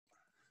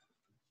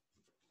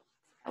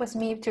That was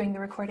me doing the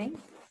recording.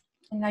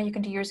 And now you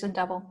can do yours in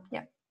double.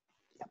 Yeah.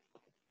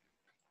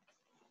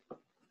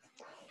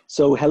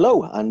 So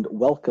hello and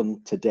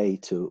welcome today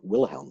to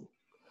Wilhelm,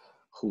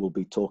 who will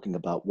be talking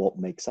about what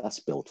makes us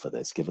built for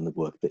this, given the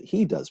work that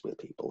he does with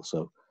people.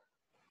 So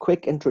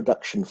quick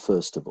introduction,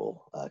 first of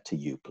all, to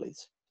you,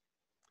 please.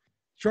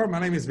 Sure, my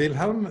name is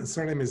Wilhelm,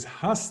 surname is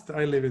Hast.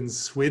 I live in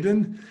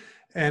Sweden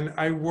and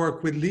I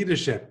work with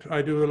leadership.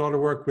 I do a lot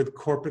of work with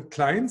corporate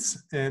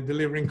clients and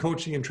delivering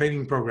coaching and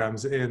training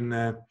programs in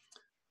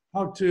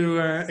how to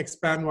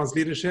expand one's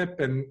leadership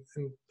and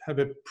have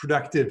a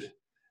productive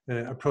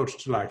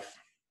approach to life.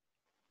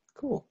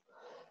 Cool.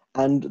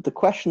 And the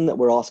question that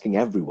we're asking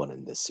everyone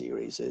in this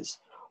series is,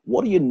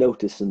 what do you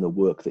notice in the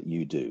work that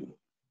you do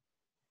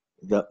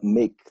that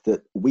make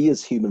that we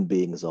as human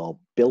beings are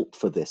built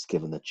for this,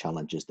 given the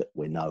challenges that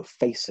we're now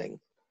facing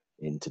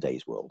in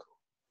today's world?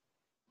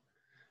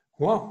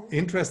 Well,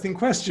 interesting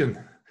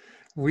question.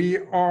 We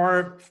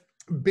are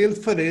built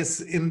for this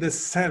in the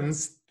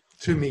sense,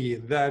 to me,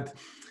 that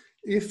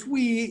if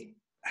we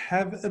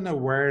have an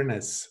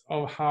awareness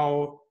of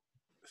how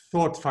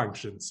thought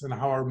functions and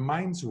how our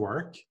minds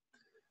work,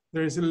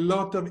 there is a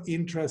lot of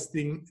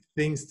interesting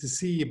things to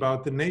see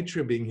about the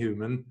nature of being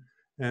human,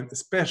 and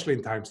especially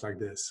in times like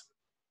this.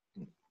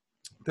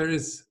 There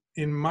is,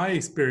 in my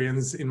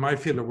experience, in my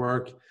field of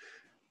work,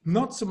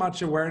 not so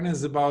much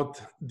awareness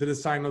about the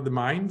design of the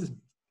mind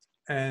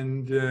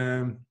and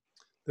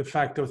the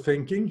fact of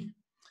thinking,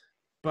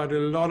 but a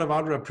lot of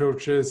other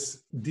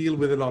approaches deal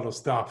with a lot of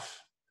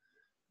stuff.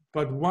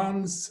 But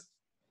once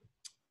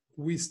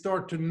we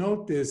start to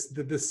notice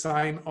the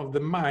design of the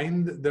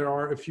mind, there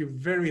are a few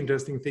very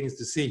interesting things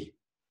to see,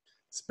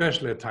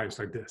 especially at times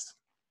like this.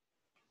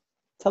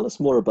 Tell us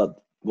more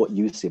about what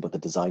you see about the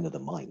design of the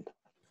mind.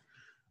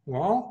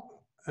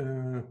 Well,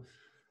 in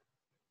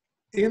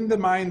the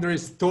mind, there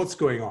is thoughts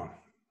going on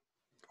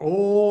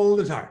all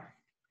the time.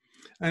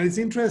 And it's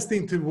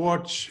interesting to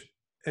watch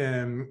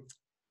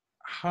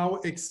how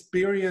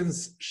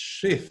experience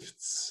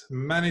shifts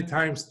many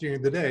times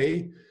during the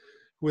day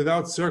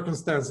without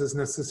circumstances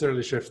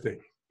necessarily shifting.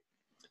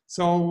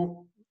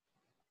 So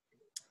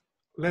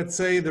let's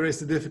say there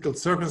is a difficult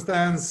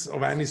circumstance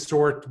of any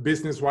sort,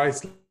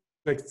 business-wise,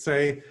 let's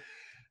say,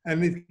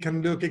 and it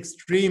can look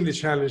extremely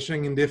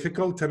challenging and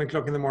difficult, 10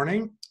 o'clock in the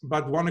morning,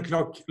 but 1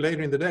 o'clock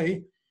later in the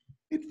day,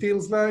 it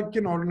feels like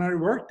an ordinary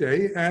work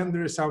day and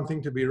there is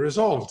something to be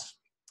resolved.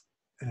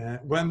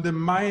 When the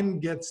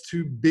mind gets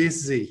too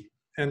busy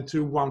and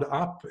too wound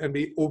up and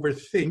we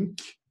overthink,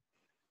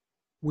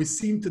 we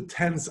seem to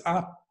tense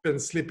up and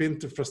slip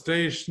into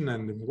frustration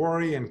and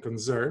worry and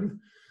concern.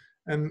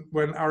 And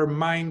when our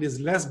mind is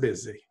less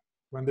busy,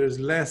 when there's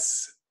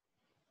less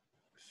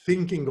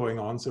thinking going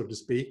on, so to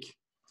speak,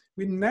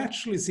 we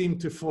naturally seem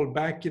to fall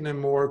back in a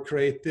more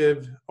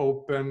creative,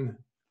 open,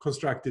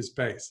 constructive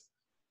space.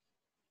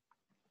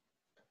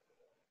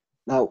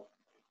 Now,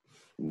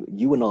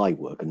 you and I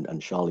work,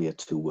 and Shailia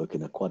too, work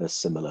in quite a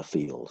similar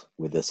field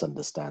with this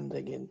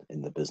understanding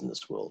in the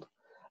business world.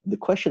 The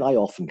question I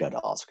often get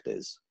asked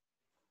is,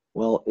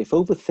 well, if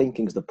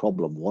overthinking is the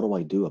problem, what do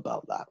I do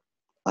about that?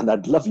 And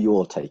I'd love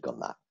your take on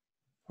that.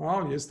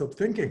 Oh, you stop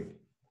thinking.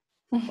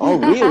 Oh,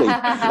 really?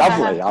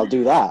 Lovely. I'll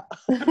do that.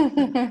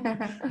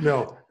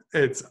 No,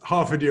 it's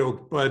half a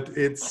joke, but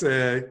it's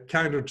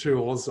kind of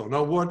true also.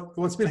 Now,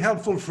 what's been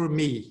helpful for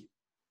me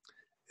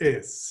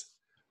is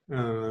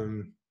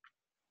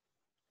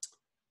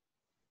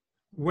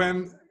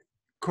when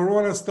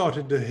Corona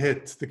started to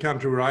hit the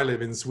country where I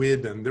live in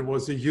Sweden, there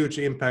was a huge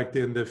impact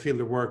in the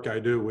field of work I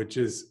do, which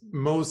is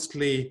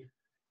mostly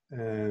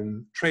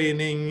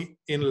training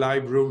in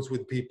live rooms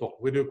with people.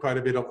 We do quite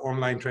a bit of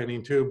online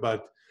training too,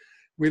 but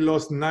we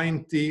lost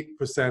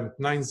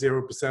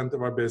 90%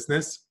 of our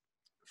business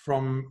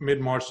from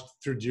mid-March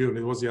through June.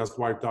 It was just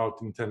wiped out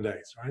in 10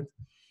 days, right?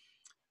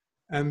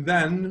 And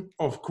then,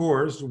 of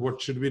course, what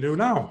should we do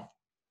now?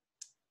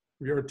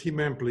 We are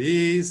team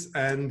employees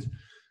and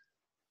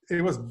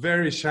it was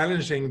very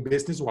challenging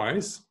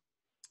business-wise,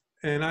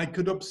 and I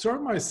could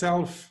observe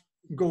myself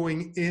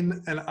going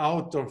in and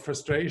out of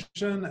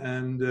frustration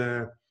and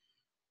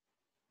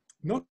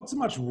not so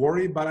much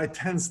worry, but I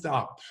tensed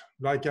up.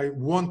 Like I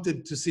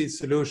wanted to see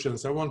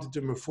solutions. I wanted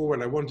to move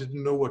forward. I wanted to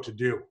know what to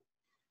do.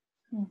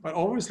 But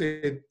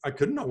obviously, I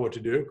couldn't know what to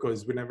do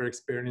because we never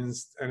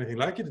experienced anything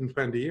like it in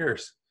 20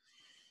 years.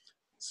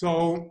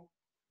 So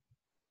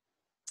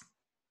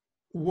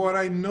what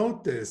I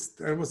noticed,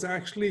 and was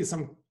actually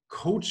some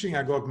coaching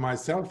I got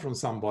myself from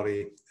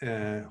somebody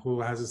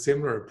who has a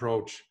similar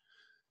approach.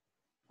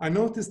 I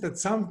noticed that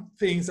some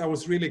things I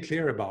was really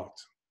clear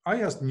about. I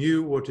just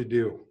knew what to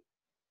do.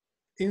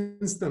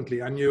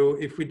 Instantly, I knew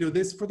if we do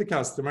this for the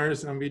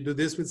customers and we do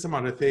this with some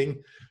other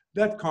thing,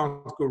 that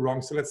can't go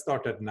wrong, so let's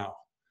start that now.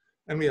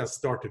 And we just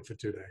started for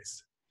 2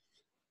 days.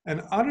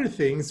 And other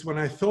things, when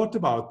I thought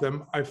about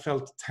them, I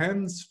felt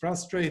tense,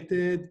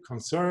 frustrated,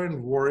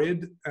 concerned,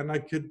 worried, and I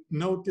could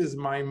notice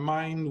my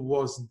mind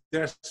was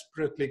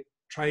desperately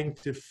trying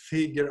to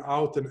figure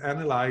out and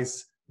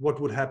analyze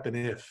what would happen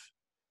if.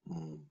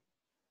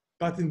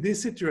 But in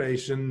this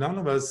situation, none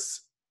of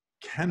us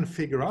can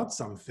figure out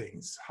some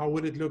things. How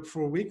would it look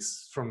 4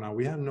 weeks from now?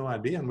 We have no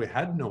idea, and we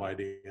had no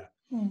idea.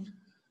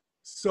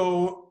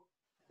 So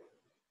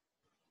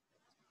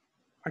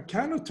I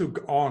kind of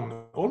took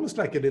on almost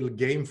like a little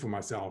game for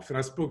myself. And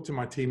I spoke to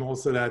my team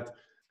also that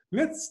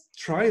let's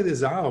try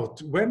this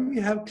out. When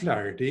we have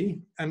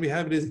clarity and we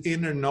have this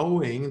inner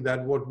knowing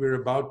that what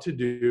we're about to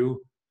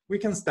do, we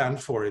can stand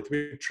for it.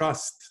 We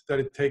trust that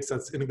it takes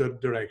us in a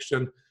good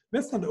direction.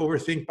 Let's not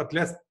overthink, but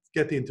let's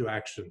get into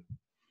action.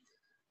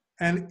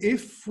 And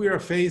if we are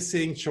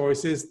facing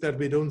choices that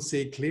we don't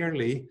see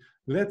clearly,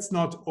 let's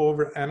not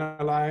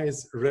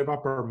overanalyze, rev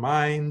up our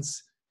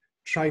minds,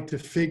 try to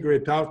figure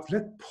it out.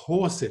 Let's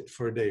pause it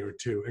for a day or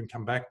two and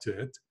come back to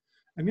it.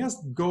 And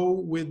just go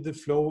with the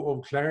flow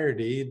of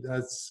clarity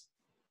that's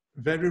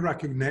very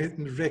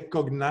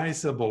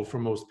recognizable for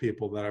most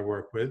people that I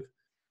work with.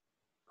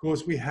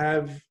 Because we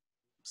have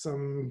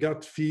some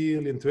gut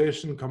feel,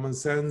 intuition, common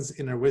sense,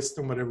 inner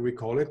wisdom, whatever we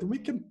call it, and we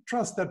can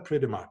trust that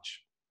pretty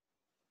much.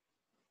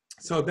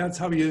 So that's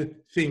how you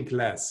think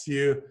less.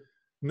 You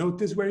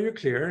notice where you're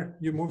clear,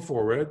 you move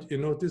forward, you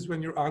notice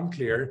when you're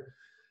unclear,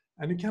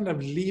 and you kind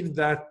of leave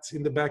that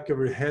in the back of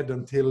your head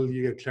until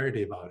you get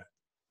clarity about it.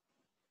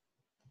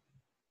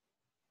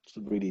 It's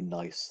a really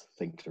nice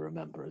thing to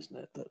remember, isn't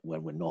it? That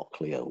when we're not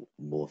clear,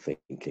 more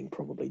thinking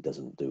probably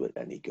doesn't do it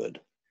any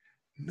good.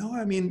 No,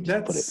 I mean,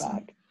 put it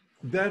back.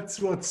 That's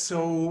what's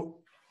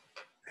so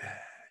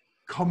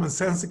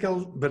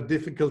commonsensical but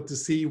difficult to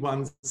see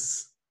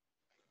once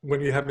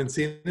when you haven't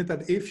seen it,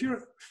 that if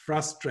you're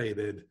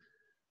frustrated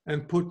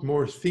and put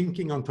more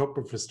thinking on top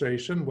of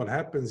frustration, what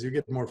happens? You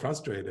get more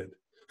frustrated.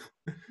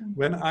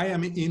 When I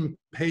am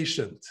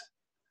impatient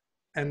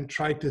and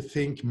try to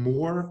think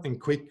more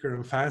and quicker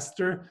and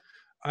faster,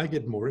 I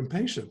get more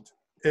impatient.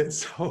 And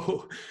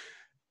so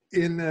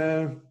in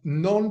a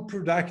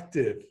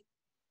non-productive,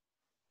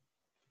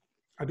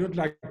 I don't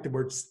like the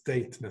word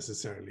state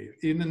necessarily,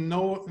 in a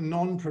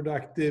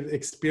non-productive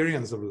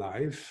experience of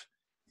life,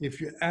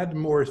 if you add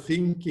more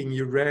thinking,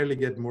 you rarely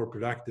get more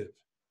productive.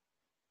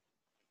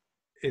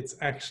 It's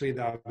actually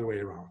the other way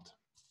around.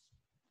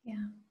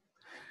 Yeah.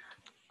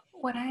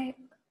 What I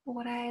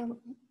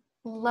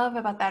love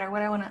about that, or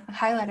what I want to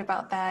highlight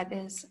about that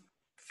is,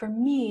 for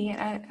me,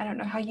 I don't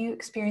know how you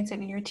experience it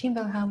in your team,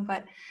 Wilhelm,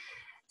 but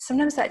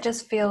sometimes that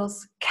just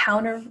feels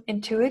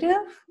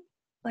counterintuitive.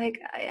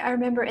 Like I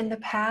remember in the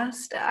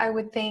past, I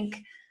would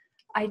think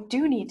I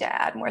do need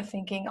to add more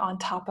thinking on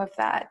top of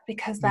that,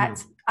 because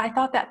I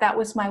thought that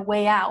was my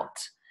way out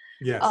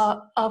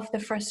of the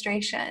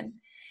frustration.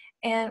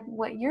 And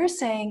what you're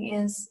saying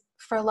is,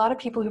 for a lot of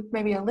people who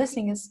maybe are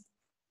listening, is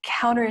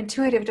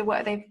counterintuitive to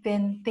what they've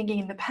been thinking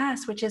in the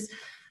past, which is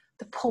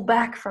to pull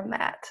back from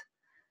that.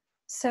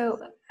 So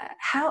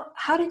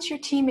how did your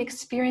team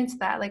experience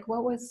that? Like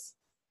what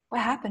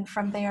happened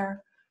from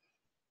there?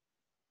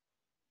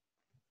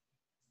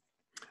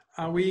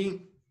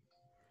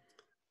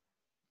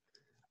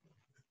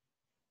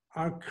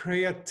 Our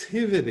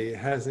creativity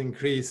has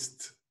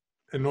increased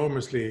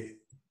enormously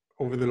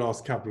over the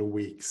last couple of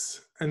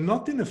weeks, and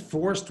not in a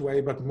forced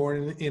way, but more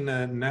in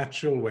a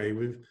natural way.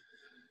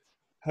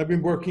 Have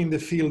been working in the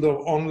field of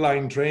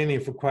online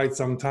training for quite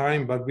some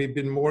time, but we've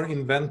been more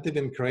inventive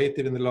and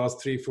creative in the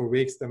last 3-4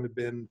 weeks than we've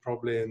been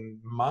probably in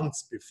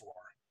months before.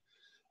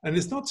 And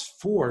it's not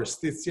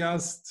forced, it's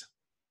just,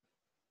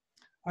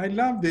 I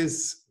love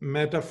this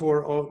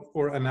metaphor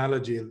or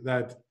analogy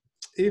that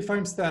if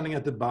I'm standing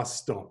at the bus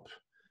stop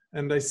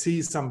and I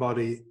see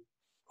somebody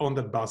on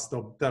the bus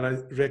stop that I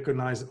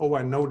recognize, oh,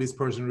 I know this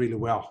person really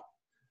well.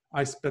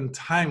 I spent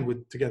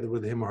time together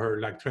with him or her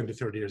like 20,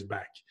 30 years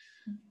back.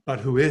 But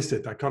who is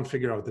it? I can't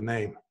figure out the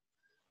name.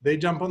 They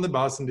jump on the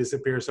bus and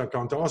disappear, so I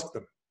can't ask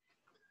them.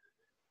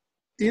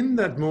 In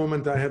that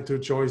moment, I have two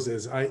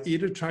choices. I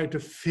either try to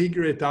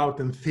figure it out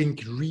and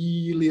think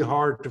really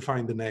hard to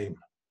find the name.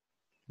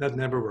 That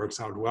never works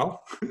out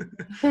well,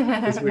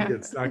 because we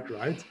get stuck,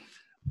 right?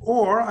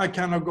 Or I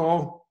kind of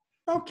go,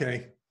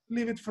 okay,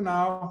 leave it for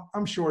now.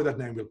 I'm sure that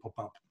name will pop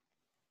up.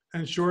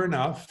 And sure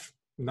enough,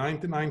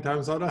 99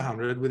 times out of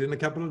 100, within a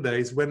couple of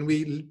days, when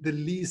we the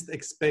least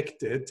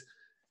expect it,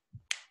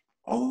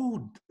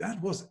 oh, that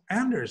was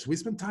Anders. We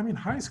spent time in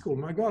high school.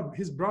 My God,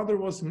 his brother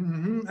was,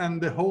 and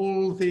the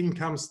whole thing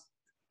comes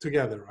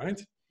together, right?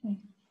 Mm-hmm.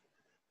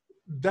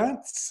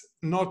 That's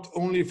not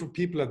only for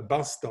people at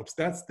bus stops.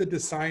 That's the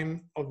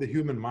design of the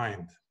human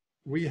mind.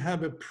 We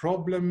have a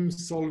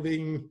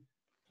problem-solving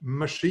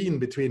machine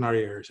between our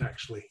ears,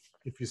 actually,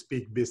 if you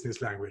speak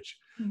business language.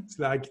 Mm-hmm. It's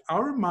like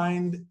our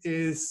mind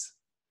is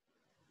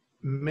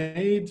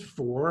made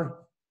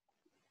for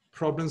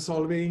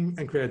problem-solving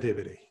and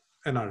creativity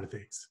and other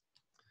things.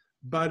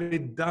 But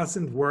it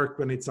doesn't work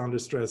when it's under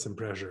stress and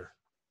pressure.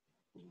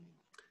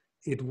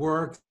 It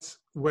works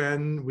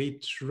when we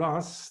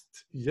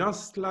trust,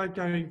 just like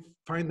I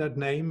find that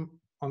name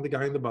on the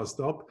guy in the bus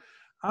stop,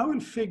 I will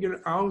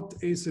figure out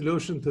a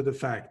solution to the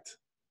fact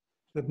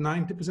that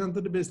 90%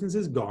 of the business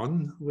is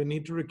gone. We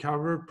need to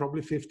recover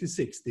probably 50,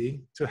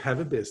 60 to have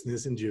a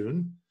business in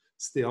June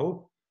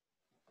still.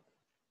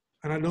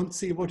 and I don't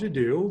see what to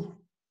do.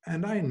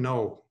 And I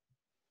know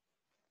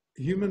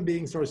human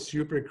beings are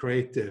super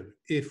creative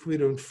if we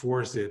don't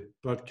force it,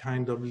 but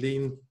kind of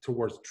lean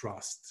towards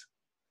trust.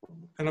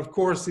 And of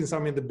course, since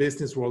I'm in the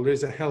business world,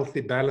 there's a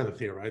healthy balance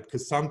here, right?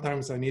 Because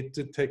sometimes I need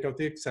to take out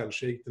the Excel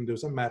sheet and do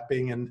some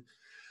mapping,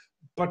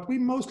 but we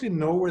mostly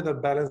know where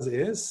that balance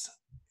is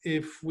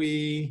if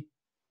we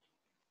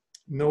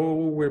know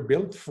we're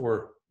built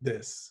for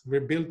this.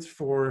 We're built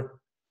for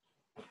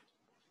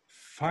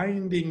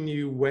finding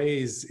new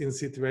ways in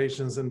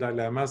situations and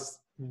dilemmas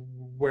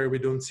where we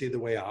don't see the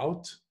way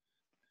out.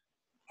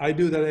 I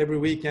do that every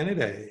week, any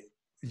day.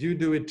 You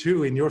do it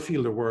too in your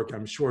field of work,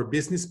 I'm sure.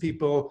 Business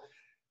people,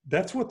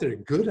 that's what they're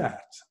good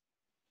at.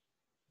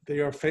 They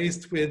are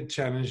faced with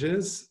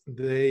challenges.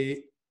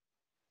 They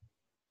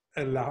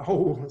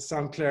allow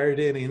some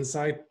clarity and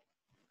insight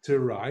to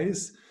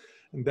rise.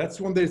 And that's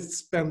what they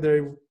spend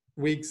their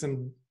weeks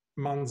and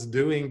months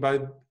doing,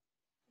 but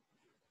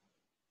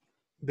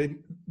they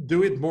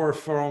do it more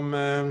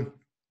from,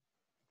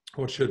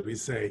 what should we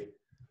say?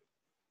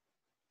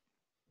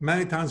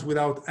 Many times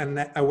without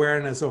an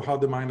awareness of how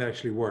the mind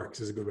actually works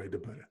is a good way to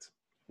put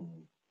it.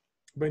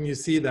 When you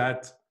see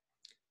that,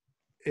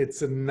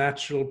 it's a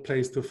natural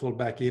place to fall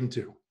back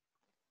into.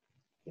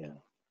 Yeah.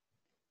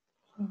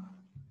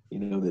 You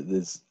know,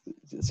 there's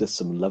just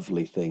some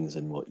lovely things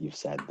in what you've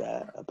said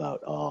there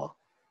about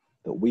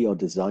that we are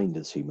designed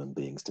as human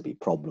beings to be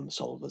problem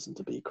solvers and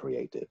to be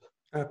creative.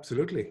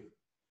 Absolutely.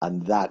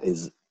 And that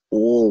is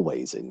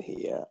always in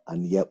here.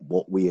 And yet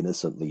what we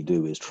innocently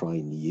do is try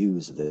and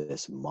use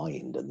this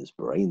mind and this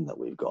brain that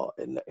we've got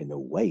in a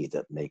way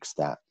that makes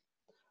that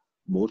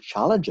more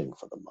challenging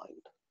for the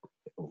mind.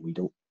 We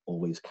don't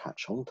always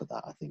catch on to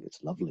that. I think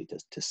it's lovely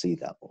to see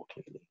that more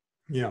clearly.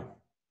 Yeah.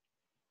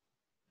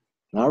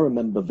 And I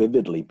remember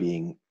vividly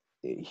being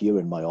here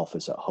in my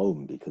office at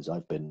home, because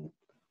I've been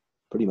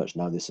pretty much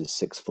now, this is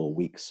 6 full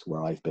weeks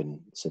where I've been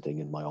sitting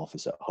in my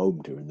office at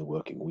home during the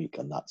working week.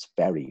 And that's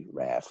very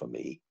rare for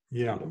me.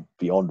 Yeah. You know,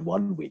 beyond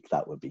 1 week,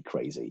 that would be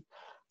crazy.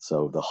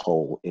 So the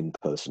whole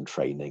in-person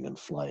training and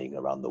flying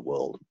around the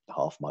world,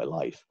 half my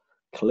life,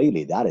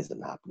 clearly that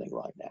isn't happening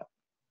right now.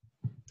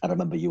 I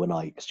remember you and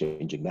I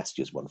exchanging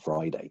messages one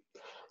Friday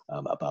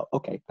about,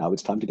 okay, now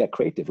it's time to get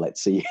creative.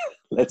 Let's see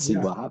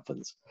what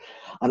happens.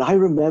 And I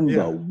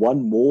remember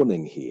one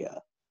morning here,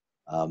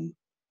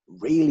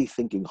 really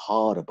thinking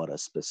hard about a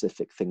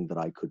specific thing that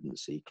I couldn't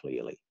see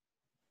clearly.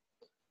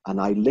 And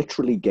I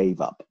literally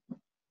gave up.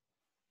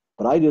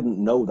 But I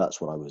didn't know that's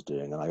what I was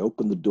doing. And I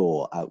opened the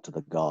door out to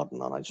the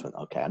garden and I just went,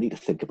 okay, I need to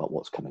think about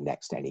what's coming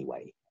next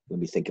anyway. Let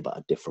me think about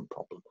a different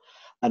problem.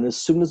 And as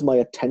soon as my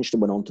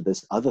attention went on to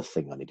this other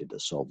thing I needed to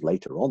solve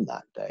later on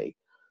that day,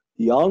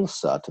 the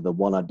answer to the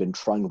one I'd been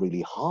trying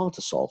really hard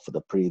to solve for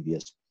the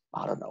previous,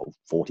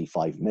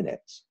 45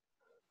 minutes,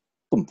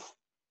 oomph,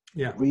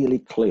 really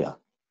clear.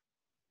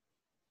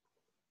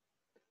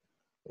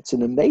 It's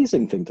an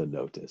amazing thing to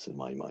notice in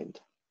my mind.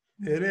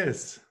 It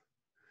is.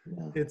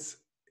 Yeah. It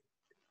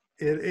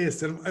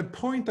is. And a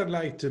point I'd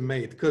like to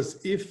make, because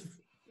if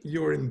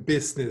you're in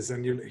business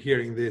and you're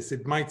hearing this,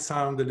 it might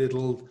sound a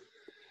little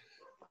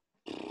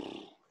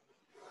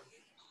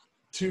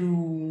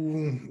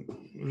too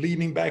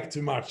leaning back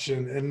too much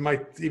and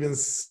might even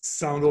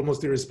sound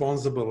almost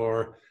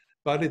irresponsible,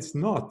 but it's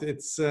not.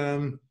 It's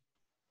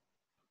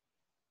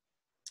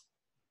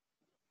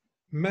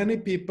many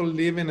people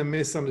live in a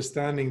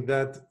misunderstanding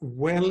that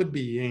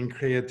well-being,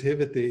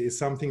 creativity is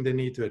something they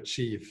need to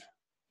achieve.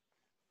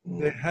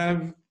 They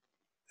have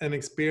an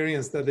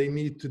experience that they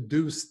need to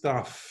do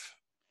stuff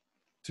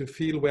to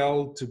feel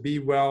well, to be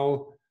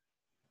well,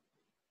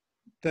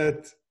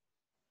 that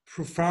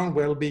profound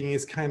well-being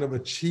is kind of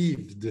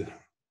achieved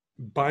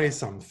by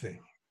something.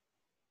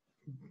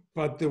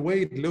 But the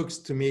way it looks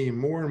to me,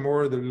 more and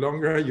more, the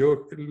longer I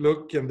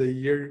look and the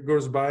year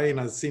goes by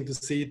and I seem to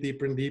see it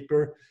deeper and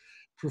deeper,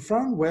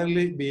 profound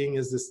well-being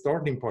is the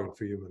starting point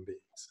for human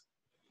beings.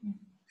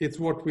 It's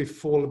what we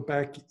fall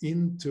back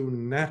into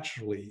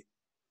naturally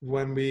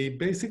when we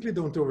basically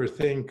don't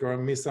overthink or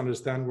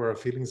misunderstand where our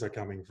feelings are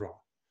coming from.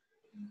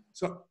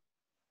 So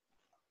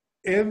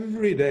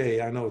every day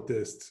I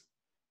noticed,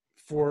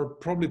 for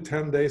probably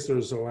 10 days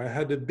or so, I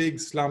had a big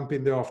slump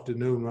in the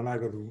afternoon when I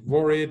got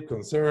worried,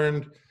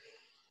 concerned.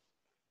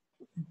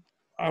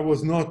 I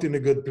was not in a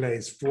good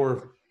place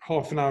for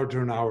half an hour to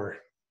an hour.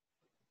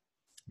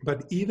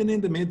 But even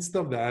in the midst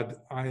of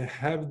that, I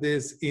have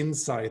this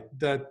insight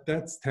that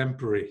that's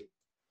temporary.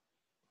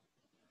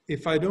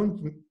 If I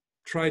don't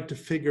try to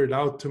figure it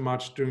out too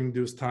much during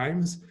those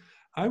times,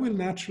 I will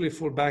naturally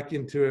fall back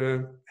into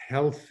a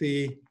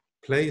healthy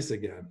place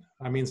again.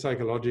 I mean,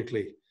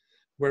 psychologically,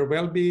 where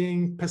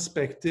well-being,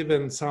 perspective,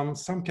 and some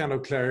kind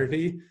of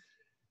clarity,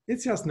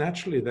 it's just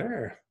naturally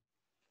there.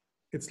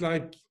 It's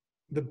like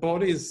the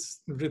body is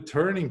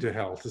returning to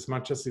health as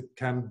much as it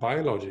can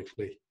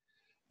biologically.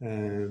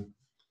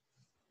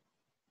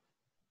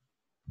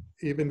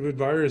 Even with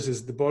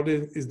viruses, the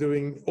body is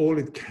doing all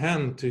it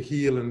can to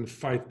heal and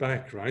fight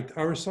back, right?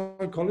 Our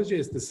psychology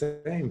is the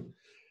same.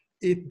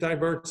 it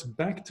diverts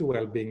back to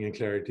well-being and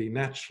clarity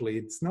naturally.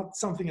 It's not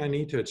something I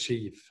need to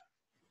achieve.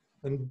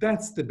 And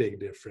that's the big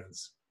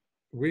difference.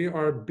 We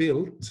are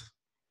built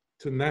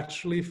to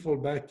naturally fall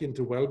back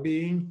into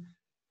well-being,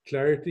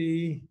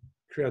 clarity,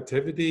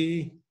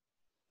 creativity,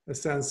 a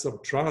sense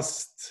of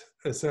trust,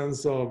 a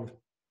sense of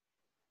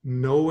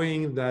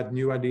knowing that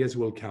new ideas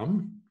will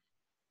come.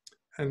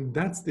 And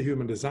that's the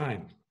human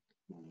design.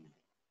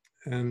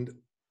 And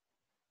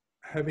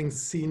having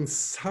seen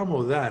some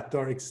of that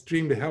are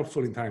extremely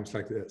helpful in times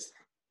like this.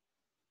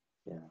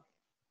 Yeah.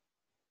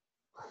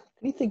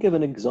 Can you think of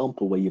an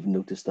example where you've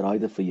noticed that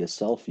either for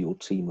yourself, your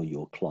team, or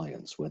your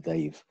clients, where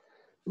they've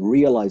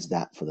realized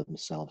that for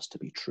themselves to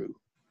be true?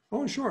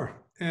 Oh, sure.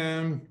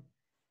 One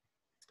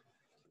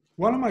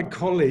of my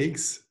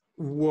colleagues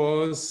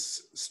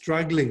was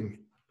struggling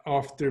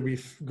after we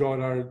got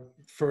our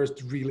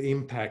first real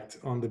impact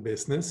on the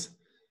business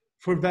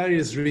for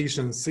various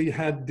reasons. He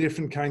had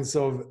different kinds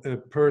of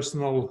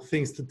personal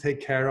things to take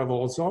care of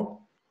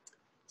also.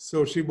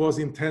 So she was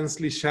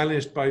intensely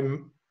challenged by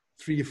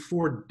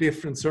 3-4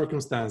 different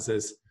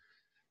circumstances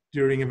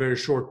during a very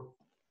short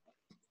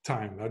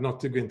time, not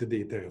to go into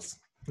details,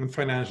 and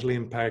financial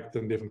impact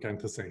and different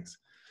kinds of things.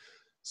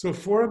 So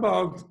for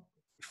about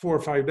 4 or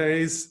 5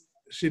 days,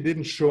 she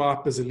didn't show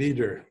up as a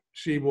leader.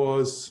 She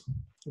was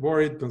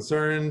worried,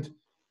 concerned,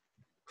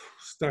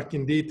 stuck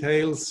in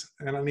details,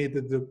 and I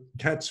needed to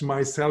catch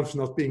myself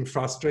not being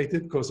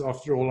frustrated, because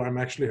after all, I'm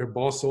actually her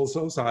boss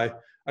also, so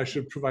I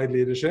should provide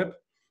leadership.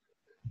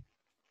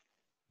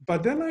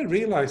 But then I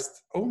realized,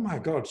 oh my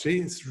God,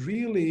 she's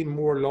really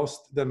more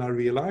lost than I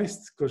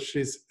realized, because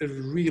she's a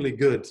really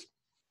good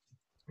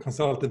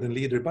consultant and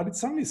leader. But it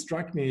suddenly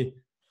struck me,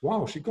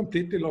 wow, she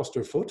completely lost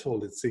her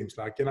foothold, it seems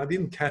like. And I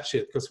didn't catch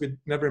it because we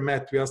never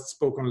met. We just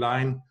spoke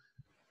online.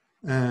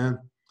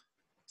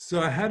 So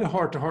I had a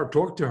heart-to-heart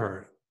talk to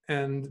her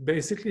and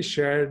basically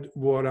shared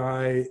what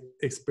I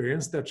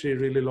experienced, that she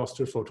really lost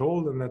her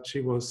foothold and that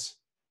she was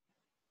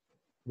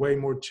way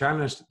more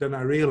challenged than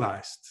I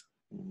realized.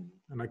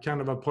 And I kind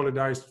of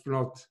apologized for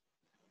not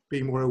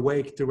being more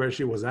awake to where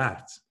she was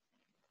at.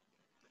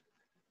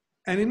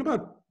 And in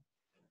about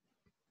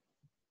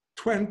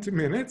 20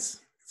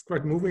 minutes, it's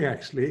quite moving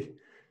actually,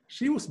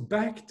 she was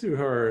back to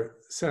her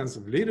sense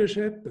of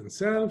leadership and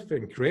self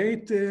and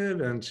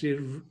creative, and she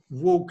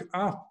woke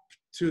up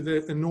to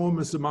the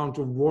enormous amount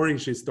of worry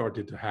she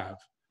started to have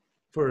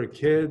for her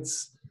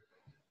kids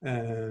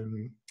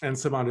and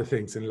some other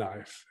things in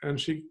life. And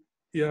she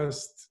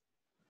just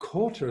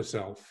caught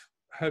herself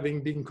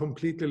having been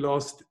completely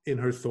lost in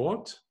her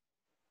thought.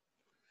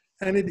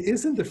 And it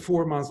isn't a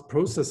 4-month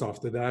process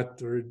after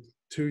that, or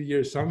 2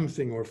 years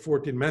something, or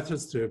 14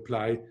 methods to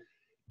apply.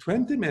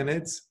 20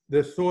 minutes,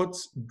 the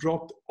thoughts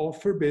dropped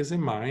off her busy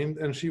mind,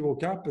 and she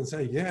woke up and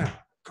said, yeah,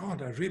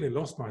 God, I really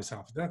lost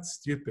myself. That's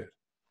stupid.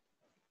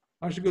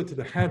 I should go to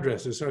the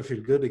hairdresser so I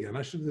feel good again.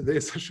 I should do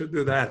this, I should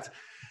do that.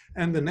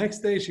 And the next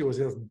day she was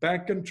just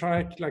back on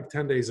track like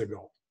 10 days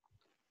ago,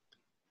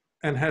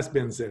 and has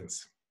been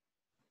since.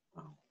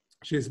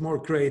 She's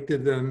more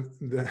creative than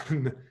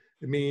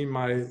me and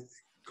my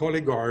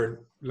colleague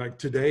are. Like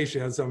today, she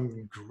had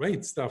some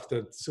great stuff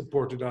that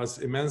supported us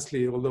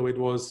immensely, although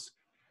was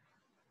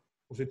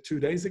it 2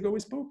 days ago we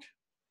spoke?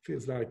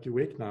 Feels like a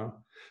week now.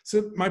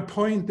 So my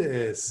point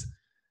is,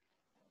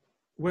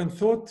 when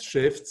thought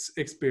shifts,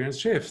 experience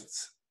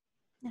shifts.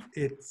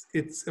 Yeah.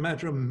 It's a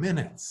matter of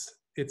minutes.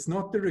 It's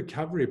not the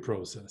recovery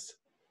process.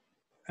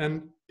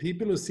 And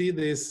people who see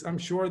this, I'm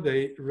sure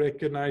they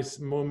recognize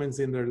moments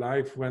in their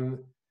life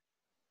when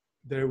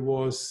there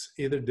was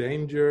either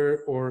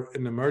danger or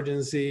an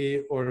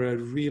emergency or a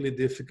really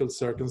difficult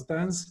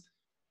circumstance,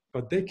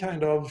 but they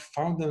kind of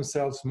found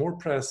themselves more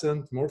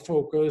present, more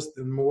focused,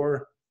 and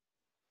more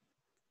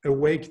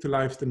awake to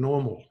life than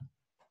normal.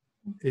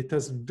 It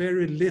has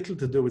very little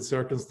to do with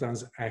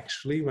circumstance,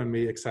 actually, when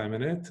we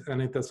examine it,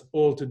 and it has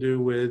all to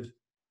do with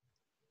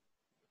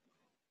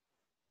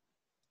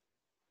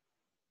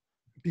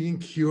being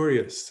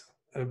curious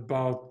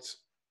about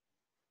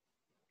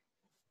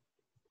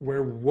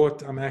where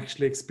what I'm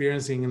actually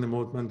experiencing in the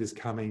moment is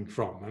coming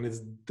from. And it's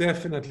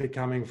definitely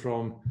coming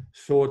from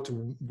thought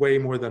way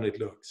more than it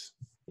looks.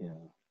 Yeah.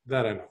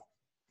 That I know.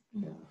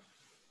 Yeah.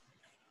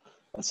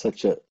 That's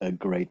such a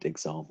great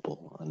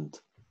example. And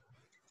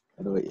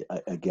I know,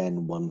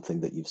 again, one thing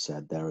that you've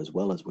said there, as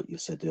well as what you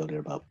said earlier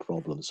about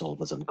problem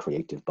solvers and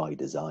creative by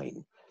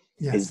design,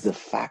 yes, is the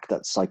fact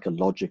that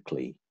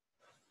psychologically,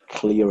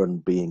 clear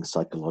and being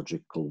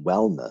psychological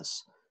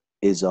wellness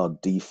is our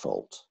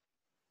default.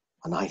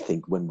 And I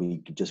think when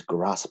we just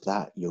grasp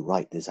that, you're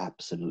right, there's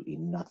absolutely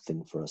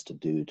nothing for us to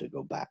do to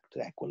go back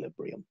to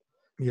equilibrium.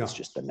 Yeah. It's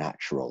just the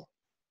natural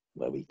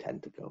where we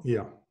tend to go.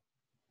 Yeah.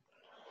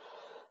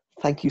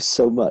 Thank you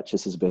so much.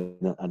 This has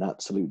been an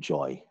absolute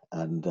joy.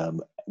 And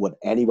when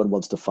anyone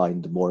wants to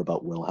find more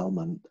about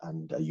Wilhelm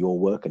and your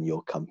work and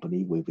your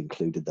company, we've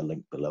included the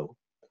link below.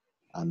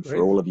 And for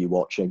all of you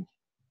watching,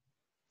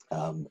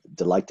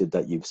 delighted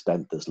that you've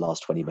spent this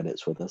last 20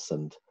 minutes with us.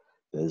 And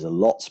there's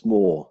lots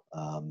more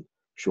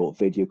short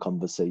video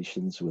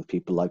conversations with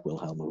people like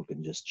Wilhelm, who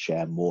can just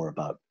share more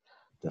about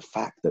the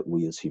fact that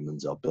we as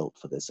humans are built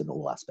for this in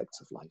all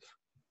aspects of life.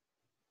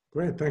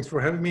 Great. Thanks for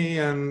having me,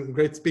 and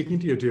great speaking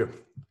to you too.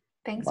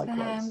 Thanks, Likewise.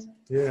 Wilhelm.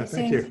 Yeah,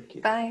 See you thank soon.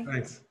 you. Bye.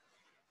 Thanks.